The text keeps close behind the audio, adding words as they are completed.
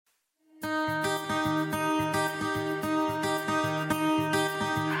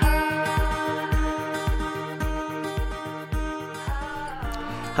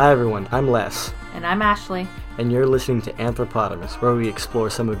Hi everyone, I'm Les. And I'm Ashley. And you're listening to Anthropotamus, where we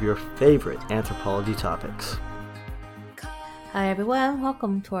explore some of your favorite anthropology topics. Hi everyone,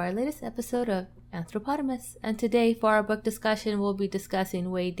 welcome to our latest episode of Anthropotamus. And today for our book discussion, we'll be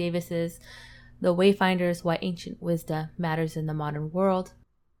discussing Wade Davis's The Wayfinders, Why Ancient Wisdom Matters in the Modern World.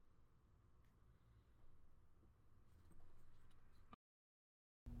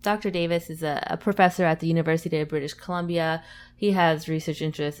 Dr. Davis is a professor at the University of British Columbia. He has research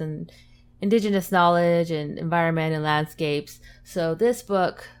interests in indigenous knowledge and environment and landscapes. So this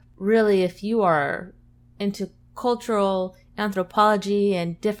book, really, if you are into cultural anthropology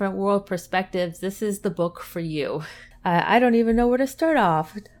and different world perspectives, this is the book for you. I don't even know where to start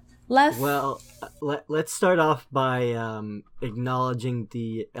off. Well, let's start off by acknowledging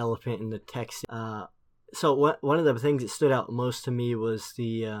the elephant in the text. So one of the things that stood out most to me was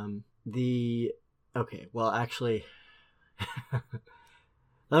okay, well, actually,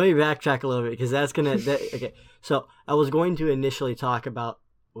 let me backtrack a little bit because okay. So I was going to initially talk about,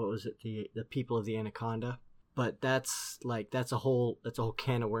 what was it, the people of the anaconda, but that's a whole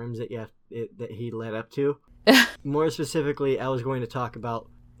can of worms that that he led up to. More specifically, I was going to talk about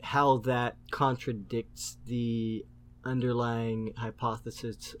how that contradicts the underlying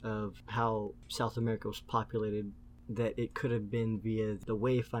hypothesis of how South America was populated, that it could have been via the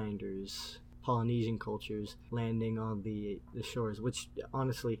Wayfinders, Polynesian cultures, landing on the shores, which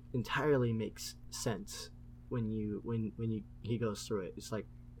honestly entirely makes sense when he goes through it. It's like,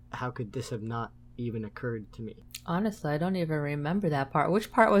 how could this have not even occurred to me? Honestly, I don't even remember that part.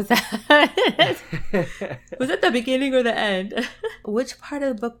 Which part was that? Was it the beginning or the end? Which part of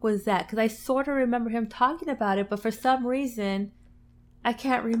the book was that? Because I sort of remember him talking about it, but for some reason, I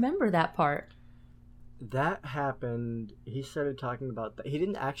can't remember that part. That happened. He started talking about that. He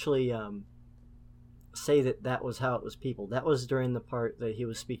didn't actually say that was how it was peopled. That was during the part that he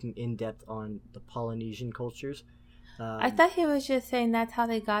was speaking in depth on the Polynesian cultures. I thought he was just saying that's how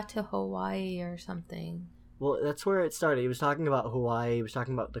they got to Hawaii or something. Well, that's where it started. He was talking about Hawaii. He was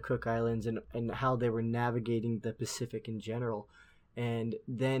talking about the Cook Islands and how they were navigating the Pacific in general. And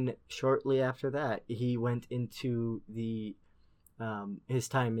then shortly after that, he went into the his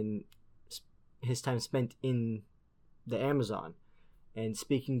time spent in the Amazon and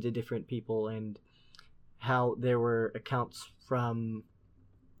speaking to different people, and how there were accounts from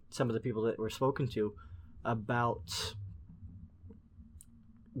some of the people that were spoken to about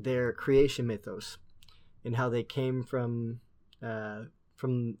their creation mythos and how they came from I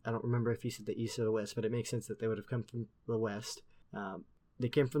don't remember if he said the east or the west, but it makes sense that they would have come from the west. They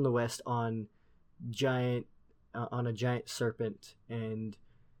came from the west on a giant serpent, and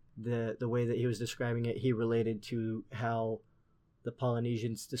the way that he was describing it, he related to how the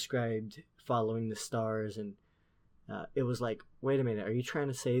Polynesians described following the stars, and it was like, wait a minute, are you trying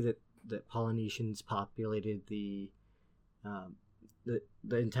to say that Polynesians populated the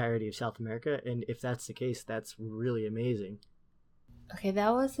entirety of South America? And if that's the case, that's really amazing. Okay,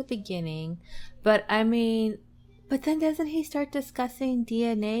 that was the beginning, but then doesn't he start discussing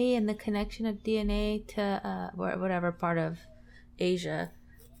DNA and the connection of DNA to whatever part of Asia?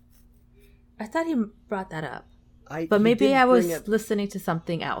 I thought he brought that up, but maybe I was listening to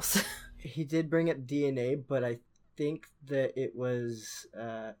something else. He did bring up DNA, but I think that it was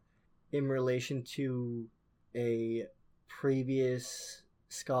in relation to a previous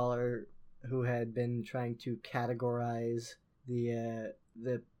scholar who had been trying to categorize the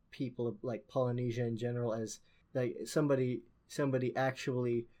people of like Polynesia in general as like somebody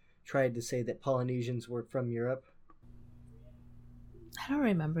actually tried to say that Polynesians were from Europe. I don't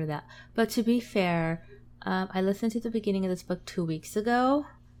remember that, but to be fair, I listened to the beginning of this book 2 weeks ago,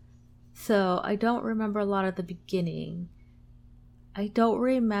 so I don't remember a lot of the beginning. I don't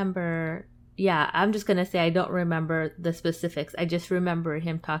remember. Yeah, I'm just gonna say I don't remember the specifics. I just remember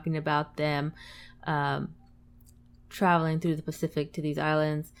him talking about them traveling through the Pacific to these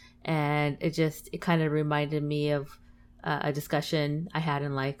islands, and it kind of reminded me of a discussion I had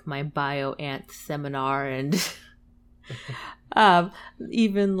in like my bio ant seminar, and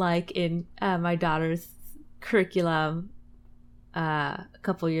even like in my daughter's curriculum a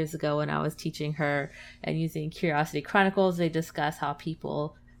couple years ago when I was teaching her and using Curiosity Chronicles. They discuss how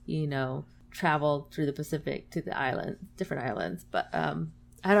people, traveled through the Pacific to the different islands, but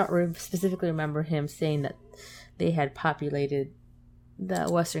I don't specifically remember him saying that they had populated the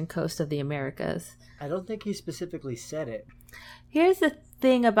western coast of the Americas. I don't think he specifically said it. Here's the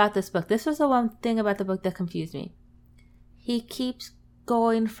thing about this book. This was the one thing about the book that confused me. He keeps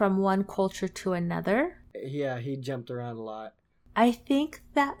going from one culture to another. Yeah, he jumped around a lot. I think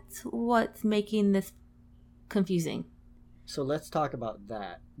that's what's making this confusing. So let's talk about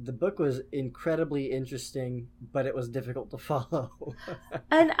that. The book was incredibly interesting, but it was difficult to follow.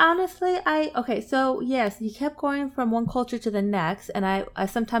 And honestly, okay, so yes, he kept going from one culture to the next, and I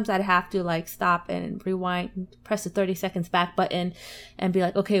sometimes I'd have to like stop and rewind, press the 30 seconds back button, and be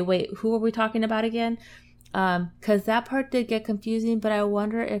like, okay, wait, who are we talking about again? Because that part did get confusing, but I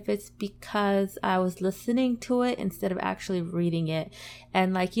wonder if it's because I was listening to it instead of actually reading it.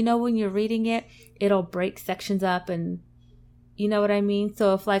 And like, when you're reading it, it'll break sections up, and you know what I mean?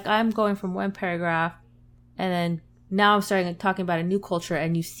 So if like I'm going from one paragraph and then now I'm starting talking about a new culture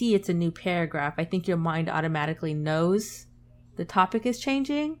and you see it's a new paragraph, I think your mind automatically knows the topic is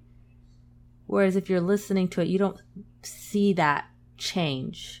changing. Whereas if you're listening to it, you don't see that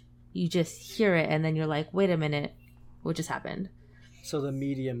change. You just hear it and then you're like, wait a minute, what just happened? So the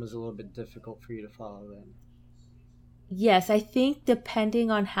medium is a little bit difficult for you to follow then. Yes, I think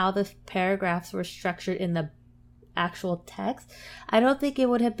depending on how the paragraphs were structured in the actual text, I don't think it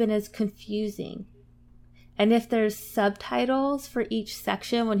would have been as confusing. And if there's subtitles for each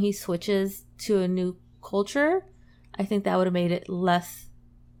section when he switches to a new culture, I think that would have made it less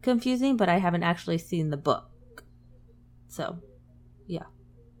confusing, but I haven't actually seen the book. So, yeah.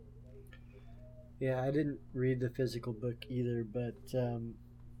 Yeah, I didn't read the physical book either, but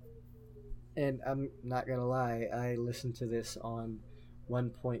and I'm not gonna lie, I listened to this on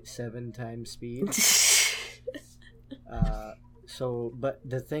 1.7 times speed. But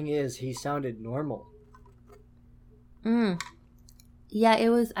the thing is, he sounded normal. Yeah, it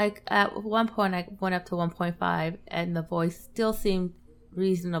was. At one point I went up to 1.5, and the voice still seemed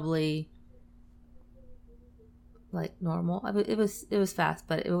reasonably like normal. It was fast,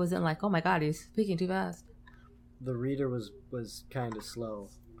 but it wasn't like, oh my god, he's speaking too fast. The reader was kind of slow.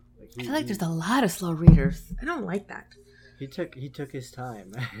 I feel like there's a lot of slow readers. I don't like that. He took his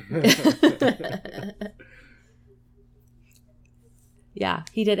time. Yeah,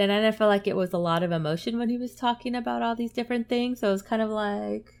 he did. And I felt like it was a lot of emotion when he was talking about all these different things. So it was kind of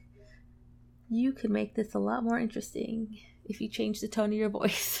like, you could make this a lot more interesting if you change the tone of your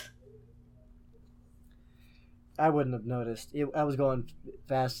voice. I wouldn't have noticed. I was going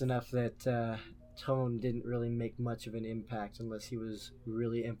fast enough that tone didn't really make much of an impact unless he was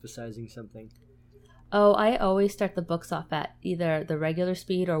really emphasizing something. Oh, I always start the books off at either the regular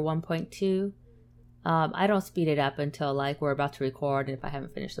speed or 1.2. I don't speed it up until like we're about to record and if I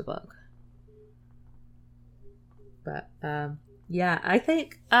haven't finished the book. But yeah, I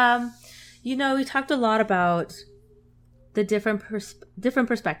think we talked a lot about the different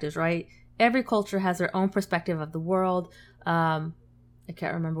perspectives, right? Every culture has their own perspective of the world. I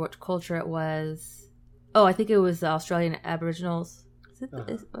can't remember which culture it was. Oh, I think it was the Australian Aboriginals. Is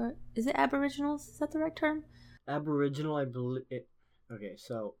it Aboriginals? Is that the right term? Aboriginal, I believe. Okay,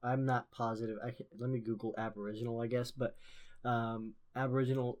 so I'm not positive. Let me Google Aboriginal, I guess, but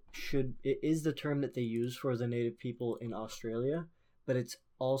Aboriginal is the term that they use for the native people in Australia, but it's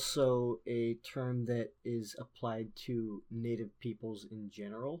also a term that is applied to native peoples in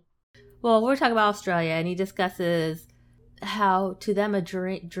general. Well, we're talking about Australia, and he discusses how to them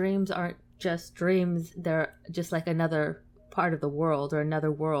dreams aren't just dreams; they're just like another part of the world or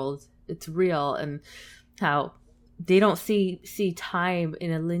another world. It's real, and how they don't see time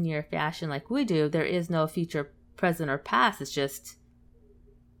in a linear fashion like we do. There is no future, present, or past. It's just,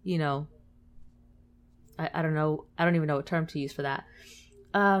 I don't know. I don't even know what term to use for that.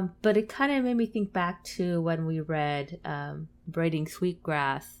 But it kind of made me think back to when we read Braiding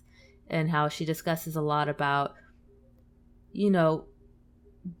Sweetgrass and how she discusses a lot about,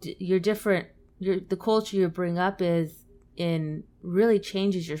 you're different. The culture you bring up really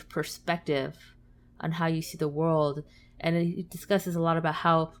changes your perspective on how you see the world. And it discusses a lot about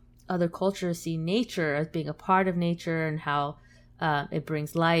how other cultures see nature as being a part of nature and how it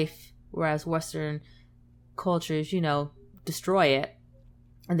brings life, whereas Western cultures, destroy it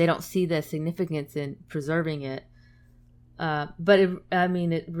and they don't see the significance in preserving it. But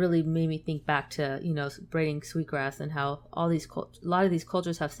it really made me think back to, braiding sweetgrass and how a lot of these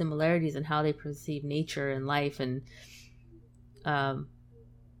cultures have similarities in how they perceive nature and life. And,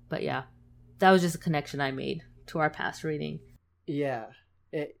 but yeah, that was just a connection I made to our past reading. Yeah,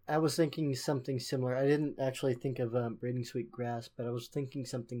 I was thinking something similar. I didn't actually think of braiding sweetgrass, but I was thinking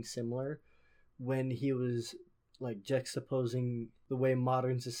something similar when he was like juxtaposing the way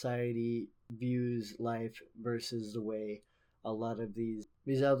modern society views life versus the way a lot of these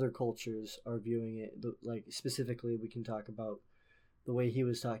other cultures are viewing it. Like specifically, we can talk about the way he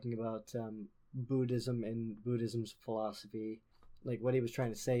was talking about Buddhism and Buddhism's philosophy. Like what he was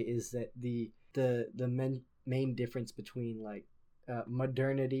trying to say is that the main difference between like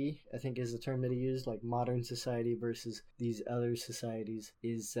modernity, I think is the term that he used, like modern society versus these other societies,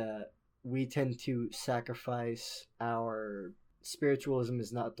 is we tend to sacrifice our spiritualism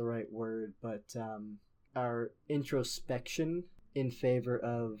is not the right word, but our introspection in favor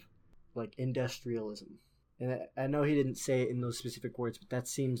of like industrialism. And I know he didn't say it in those specific words, but that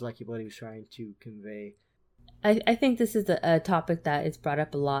seems like what he was trying to convey. I think this is a topic that is brought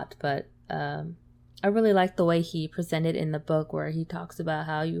up a lot, but I really like the way he presented in the book, where he talks about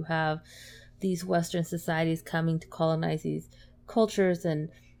how you have these Western societies coming to colonize these cultures, and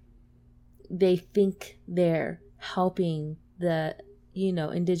they think they're helping the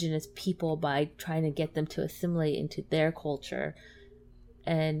indigenous people by trying to get them to assimilate into their culture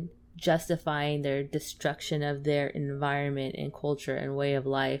and justifying their destruction of their environment and culture and way of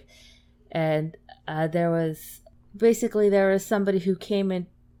life. And there was somebody who came and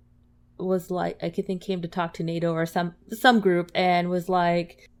was like, I think came to talk to NATO or some group, and was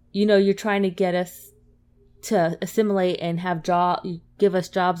like, you're trying to get us to assimilate and have give us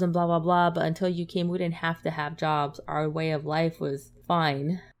jobs and blah blah blah, but until you came, we didn't have to have jobs. Our way of life was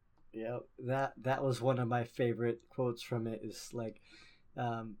fine. Yeah, that was one of my favorite quotes from it. Is like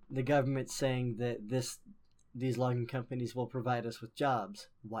the government saying that these logging companies will provide us with jobs.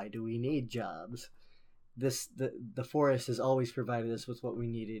 Why do we need jobs? The forest has always provided us with what we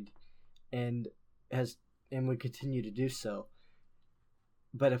needed, and would continue to do so.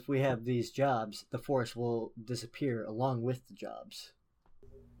 But if we have these jobs, the forest will disappear along with the jobs.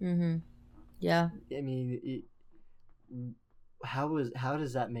 Mm-hmm. Yeah. I mean, how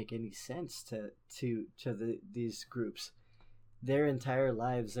does that make any sense to these groups? Their entire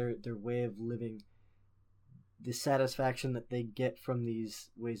lives, their way of living, the satisfaction that they get from these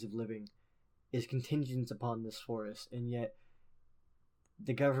ways of living is contingent upon this forest, and yet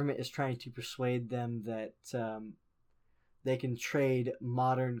the government is trying to persuade them that they can trade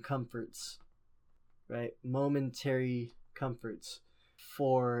modern comforts, right, momentary comforts,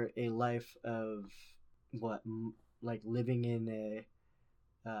 for a life of like living in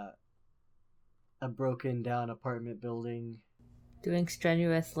a broken down apartment building, doing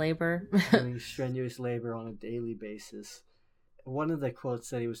strenuous labor on a daily basis. One of the quotes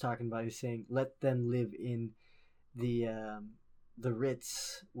that he was talking about, he's saying, "Let them live in the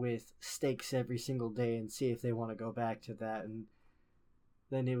Ritz with steaks every single day and see if they want to go back to that." And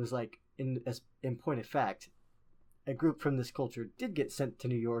then he was like, in point of fact, a group from this culture did get sent to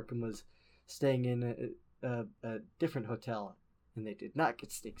New York and was staying in a different hotel, and they did not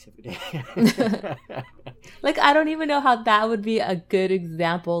get steaks every day. Like, I don't even know how that would be a good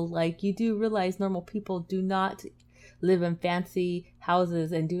example. Like, you do realize normal people do not live in fancy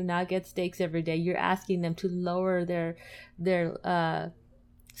houses and do not get steaks every day. You're asking them to lower their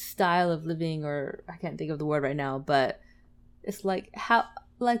style of living, or I can't think of the word right now, but it's like, how,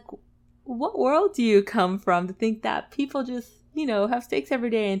 like, what world do you come from to think that people just have steaks every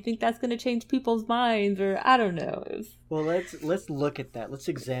day and think that's going to change people's minds? Or I don't know. Well, let's look at that. Let's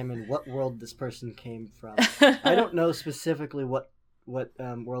examine what world this person came from. I don't know specifically what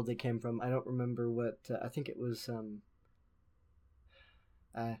world they came from. I don't remember what I think it was.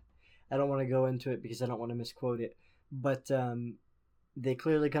 I don't want to go into it because I don't want to misquote it, but they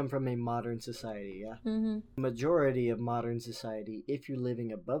clearly come from a modern society. Yeah. Mm-hmm. The majority of modern society, if you're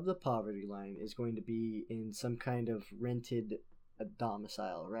living above the poverty line, is going to be in some kind of rented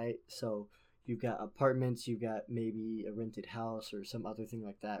domicile, right? So you've got apartments, you've got maybe a rented house or some other thing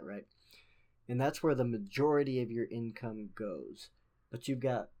like that, right? And that's where the majority of your income goes. But you've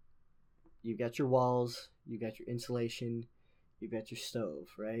got your walls, you've got your insulation, you've got your stove,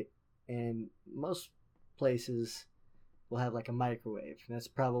 right? And most places will have like a microwave. That's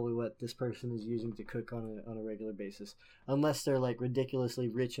probably what this person is using to cook on a regular basis, unless they're like ridiculously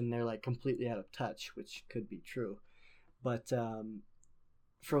rich and they're like completely out of touch, which could be true. But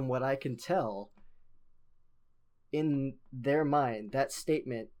from what I can tell, in their mind, that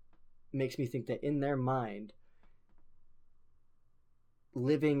statement makes me think that in their mind,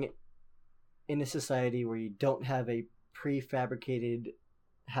 living in a society where you don't have a prefabricated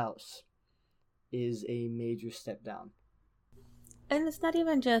house is a major step down. And it's not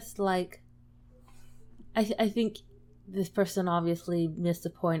even just like, I think this person obviously missed the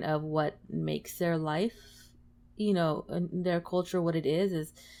point of what makes their life, in their culture. What it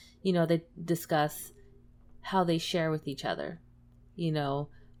is, they discuss how they share with each other,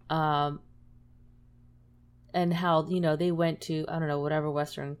 and how, they went to, I don't know, whatever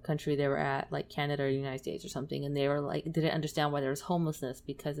Western country they were at, like Canada or United States or something, and they were like, didn't understand why there was homelessness,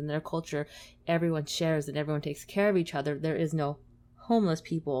 because in their culture, everyone shares and everyone takes care of each other. There is no homeless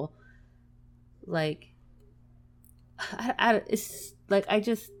people. Like, it's like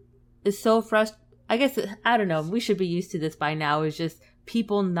it's so frustrating. I guess I don't know. We should be used to this by now. It's just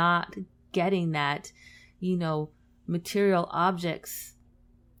people not getting that, material objects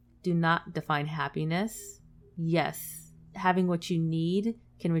do not define happiness. Yes, having what you need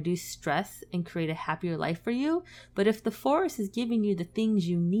can reduce stress and create a happier life for you. But if the forest is giving you the things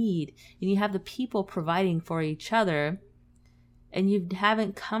you need and you have the people providing for each other, and you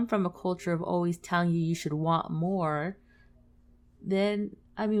haven't come from a culture of always telling you should want more, then,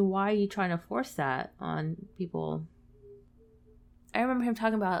 why are you trying to force that on people? I remember him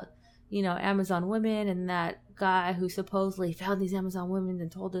talking about, Amazon women and that guy who supposedly found these Amazon women and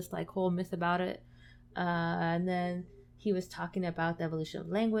told this like whole myth about it. And then he was talking about the evolution of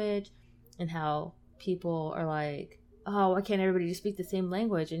language and how people are like, oh, why can't everybody just speak the same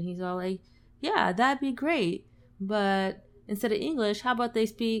language? And he's all like, yeah, that'd be great. But instead of English, how about they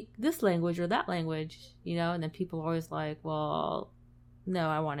speak this language or that language? And then people are always like, well, no,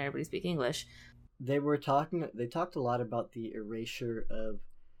 I want everybody to speak English. They talked a lot about the erasure of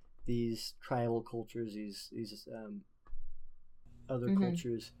these tribal cultures, these other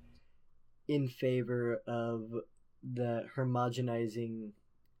cultures, in favor of the homogenizing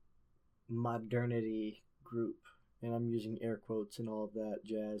modernity group. And I'm using air quotes and all of that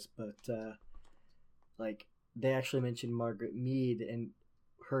jazz, but like they actually mentioned Margaret Mead, and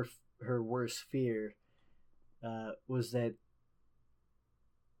her worst fear was that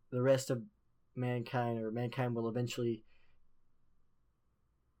the rest of mankind will eventually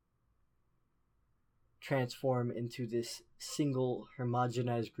transform into this single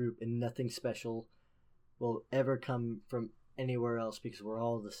homogenized group, and nothing special will ever come from anywhere else because we're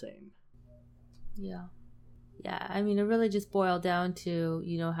all the same. Yeah. It really just boiled down to,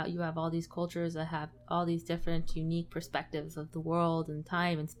 how you have all these cultures that have all these different unique perspectives of the world and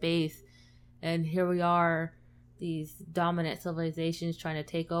time and space. And here we are, these dominant civilizations trying to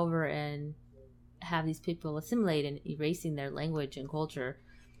take over and have these people assimilate and erasing their language and culture.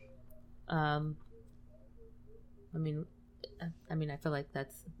 I feel like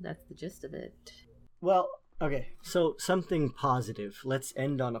that's the gist of it. Well, okay, so something positive. Let's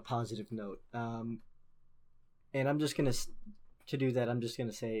end on a positive note. And I'm just gonna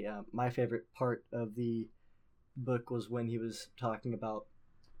say my favorite part of the book was when he was talking about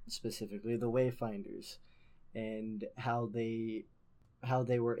specifically the Wayfinders and how they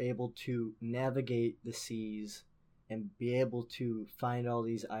were able to navigate the seas and be able to find all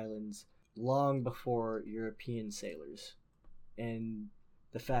these islands long before European sailors, and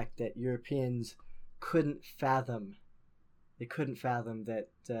the fact that Europeans couldn't fathom that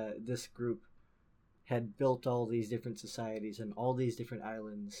this group had built all these different societies and all these different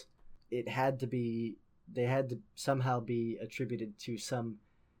islands. They had to somehow be attributed to some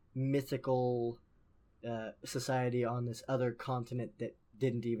mythical society on this other continent that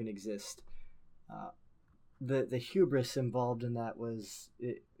didn't even exist. The hubris involved in that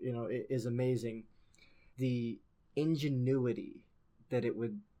is amazing. The ingenuity that it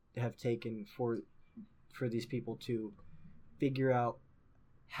would have taken for these people to figure out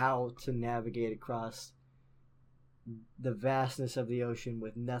how to navigate across the vastness of the ocean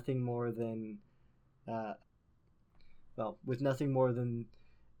with nothing more than a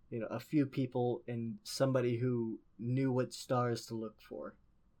few people and somebody who knew what stars to look for.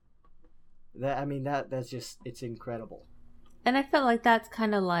 That's just, it's incredible. And I feel like that's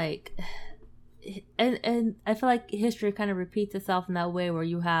kind of like, and I feel like history kind of repeats itself in that way, where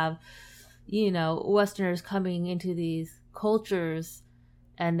you have, Westerners coming into these cultures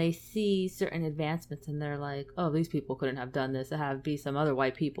and they see certain advancements and they're like, oh, these people couldn't have done this. It had to be some other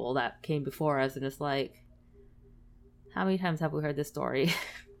white people that came before us. And it's like, how many times have we heard this story?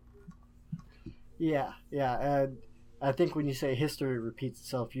 Yeah. I think when you say history repeats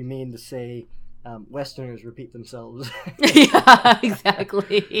itself, you mean to say Westerners repeat themselves. Yeah,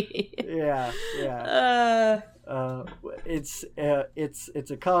 exactly. Yeah. It's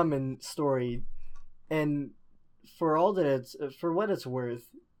a common story, and for what it's worth,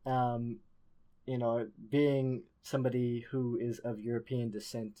 being somebody who is of European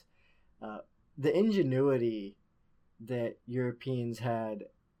descent, the ingenuity that Europeans had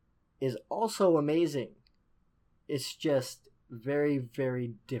is also amazing. It's just very,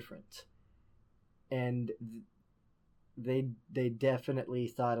 very different. And they definitely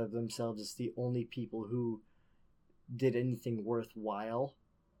thought of themselves as the only people who did anything worthwhile,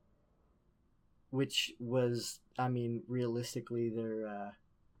 which was, realistically,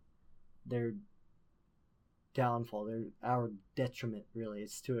 their downfall. They're our detriment, really.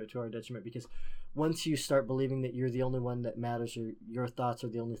 It's to our detriment, because once you start believing that you're the only one that matters, or your thoughts are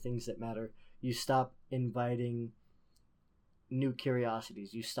the only things that matter, you stop inviting new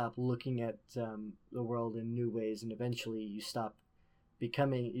curiosities. You stop looking at the world in new ways, and eventually you stop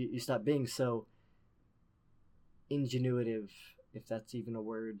you stop being so ingenuitive, if that's even a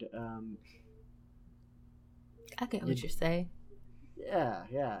word. I get what you're saying. Yeah.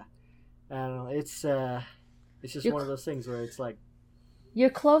 I don't know. It's just one of those things where it's like you're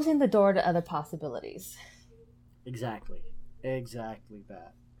closing the door to other possibilities. Exactly,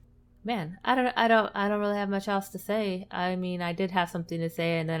 that. Man, I don't really have much else to say. I mean, I did have something to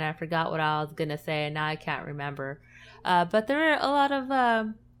say, and then I forgot what I was gonna say, and now I can't remember. But there are a lot of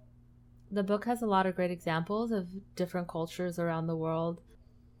the book has a lot of great examples of different cultures around the world.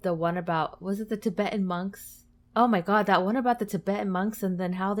 The one about, was it the Tibetan monks? Oh my God, that one about the Tibetan monks, and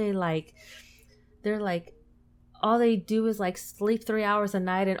then how they're like all they do is like sleep 3 hours a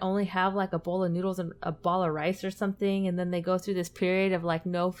night and only have like a bowl of noodles and a ball of rice or something. And then they go through this period of like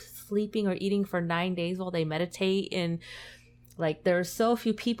no sleeping or eating for 9 days while they meditate. And like, there are so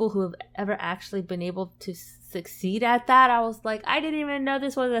few people who have ever actually been able to succeed at that. I was like, I didn't even know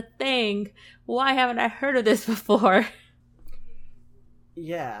this was a thing. Why haven't I heard of this before?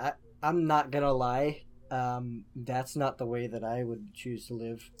 Yeah, I'm not gonna lie. That's not the way that I would choose to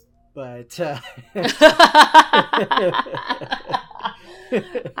live. But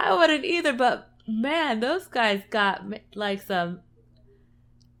I wouldn't either, but man, those guys got like some,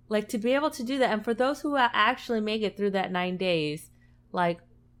 like, to be able to do that. And for those who actually make it through that 9 days, like,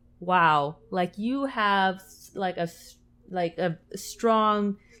 wow, like you have like a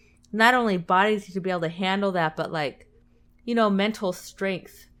strong, not only body to be able to handle that, but like, you know, mental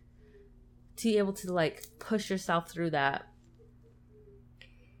strength to be able to like push yourself through that.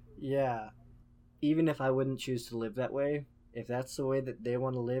 Yeah, even if I wouldn't choose to live that way, if that's the way that they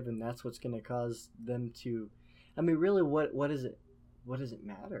want to live and that's what's going to cause them to, I mean, really, what does it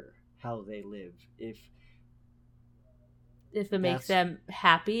matter how they live if it makes them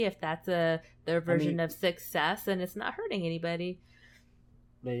happy, if that's their version of success and it's not hurting anybody.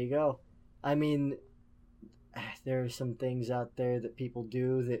 There you go. I mean, there are some things out there that people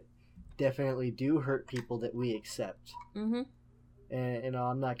do that definitely do hurt people that we accept. Mm-hmm. And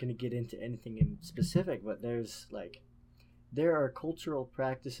I'm not going to get into anything in specific, but there are cultural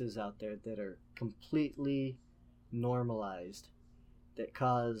practices out there that are completely normalized that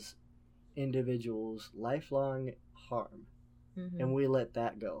cause individuals lifelong harm. Mm-hmm. And we let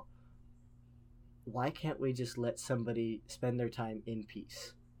that go. Why can't we just let somebody spend their time in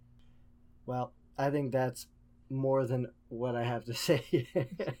peace? Well, I think that's more than what I have to say.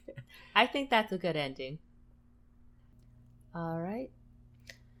 I think that's a good ending. All right.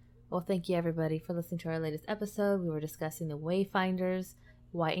 Well, thank you everybody for listening to our latest episode. We were discussing the Wayfinders,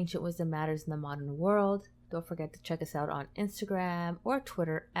 why ancient wisdom matters in the modern world. Don't forget to check us out on Instagram or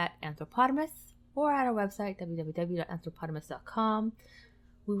Twitter at Anthropotamus, or at our website, www.anthropotamus.com.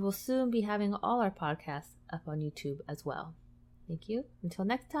 We will soon be having all our podcasts up on YouTube as well. Thank you. Until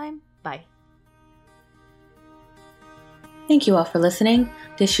next time, bye. Thank you all for listening.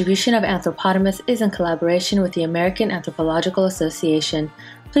 Distribution of Anthropotamus is in collaboration with the American Anthropological Association.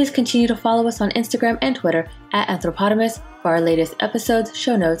 Please continue to follow us on Instagram and Twitter at Anthropotamus for our latest episodes,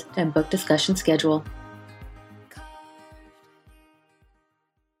 show notes, and book discussion schedule.